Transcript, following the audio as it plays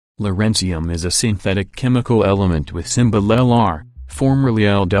Lawrencium is a synthetic chemical element with symbol Lr, formerly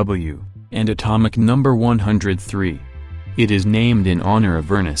Lw, and atomic number 103. It is named in honor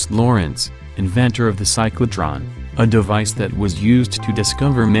of Ernest Lawrence, inventor of the cyclotron, a device that was used to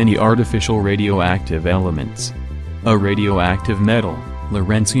discover many artificial radioactive elements. A radioactive metal,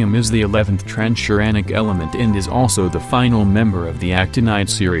 Lawrencium is the 11th transuranic element and is also the final member of the actinide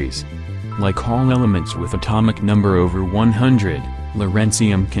series. Like all elements with atomic number over 100,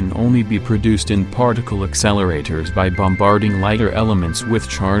 Lawrencium can only be produced in particle accelerators by bombarding lighter elements with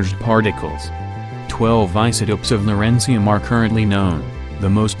charged particles. 12 isotopes of Lawrencium are currently known. The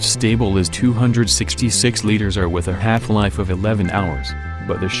most stable is 266 liters R with a half-life of 11 hours,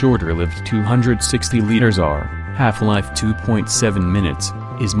 but the shorter-lived 260 liters R, half-life 2.7 minutes,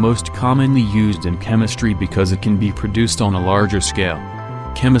 is most commonly used in chemistry because it can be produced on a larger scale.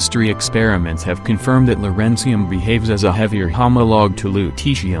 Chemistry experiments have confirmed that Lawrencium behaves as a heavier homolog to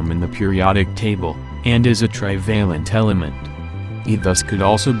lutetium in the periodic table, and is a trivalent element. It thus could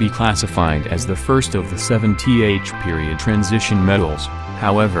also be classified as the first of the 7 Th period transition metals.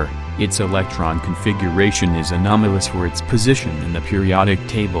 However, its electron configuration is anomalous for its position in the periodic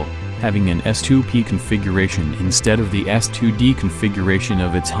table, having an s2p configuration instead of the s2d configuration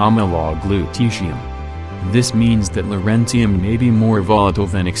of its homolog lutetium. This means that Lawrencium may be more volatile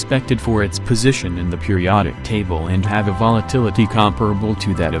than expected for its position in the periodic table and have a volatility comparable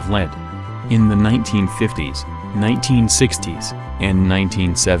to that of lead. In the 1950s, 1960s, and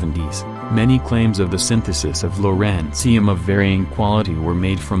 1970s, many claims of the synthesis of Lawrencium of varying quality were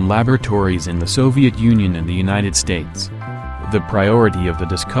made from laboratories in the Soviet Union and the United States. The priority of the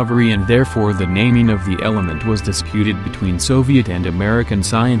discovery and therefore the naming of the element was disputed between Soviet and American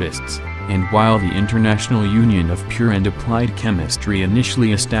scientists, and while the International Union of Pure and Applied Chemistry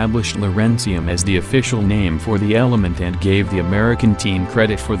initially established Lawrencium as the official name for the element and gave the American team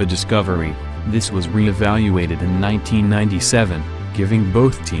credit for the discovery, this was re-evaluated in 1997, giving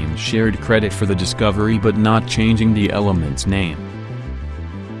both teams shared credit for the discovery but not changing the element's name.